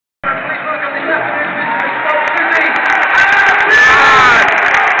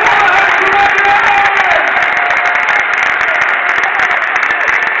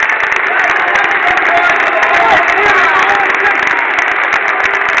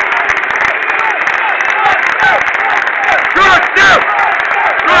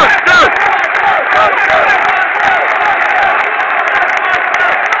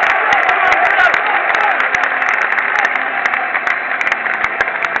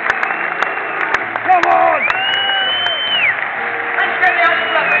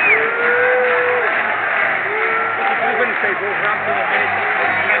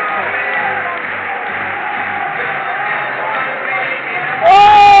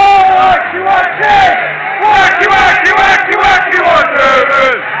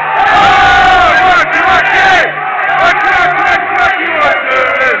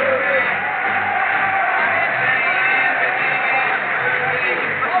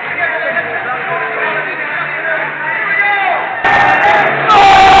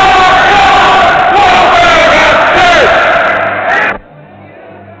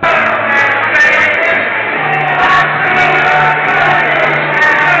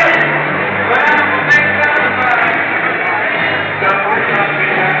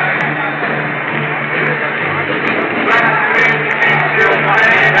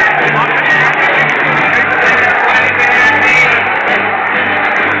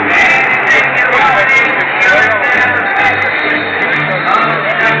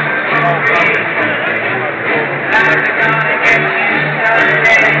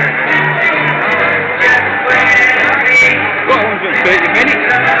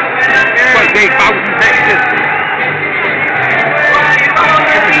DJ Fountain Texas.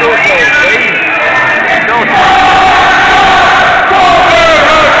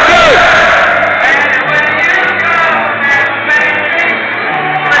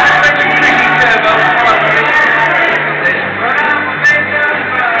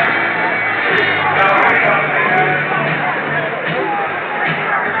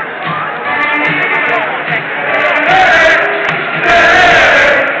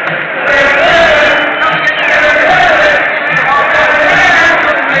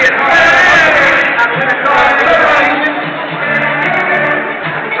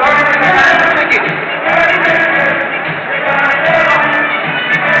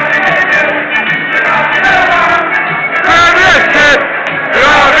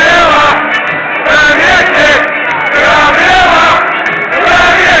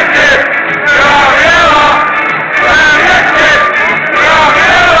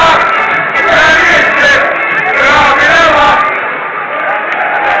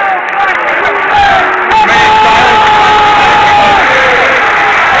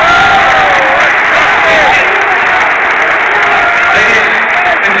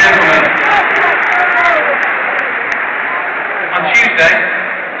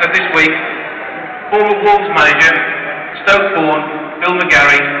 Of this week, former Wolves manager, Stoke born Bill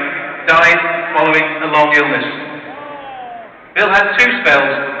McGarry, died following a long illness. Bill had two spells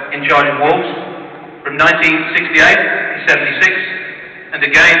in charge of Wolves, from 1968 to 76, and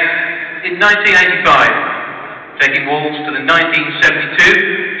again in 1985, taking Wolves to the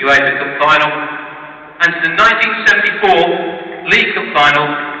 1972 UEFA Cup final and to the 1974 League Cup final,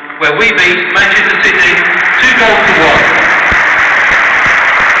 where we beat Manchester City 2-1.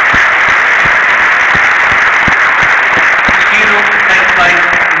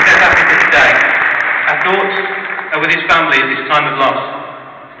 Our thoughts are with his family at this time of loss.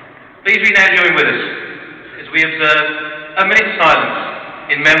 Please we now join with us as we observe a minute's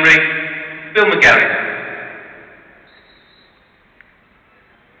silence in memory of Bill McGarry.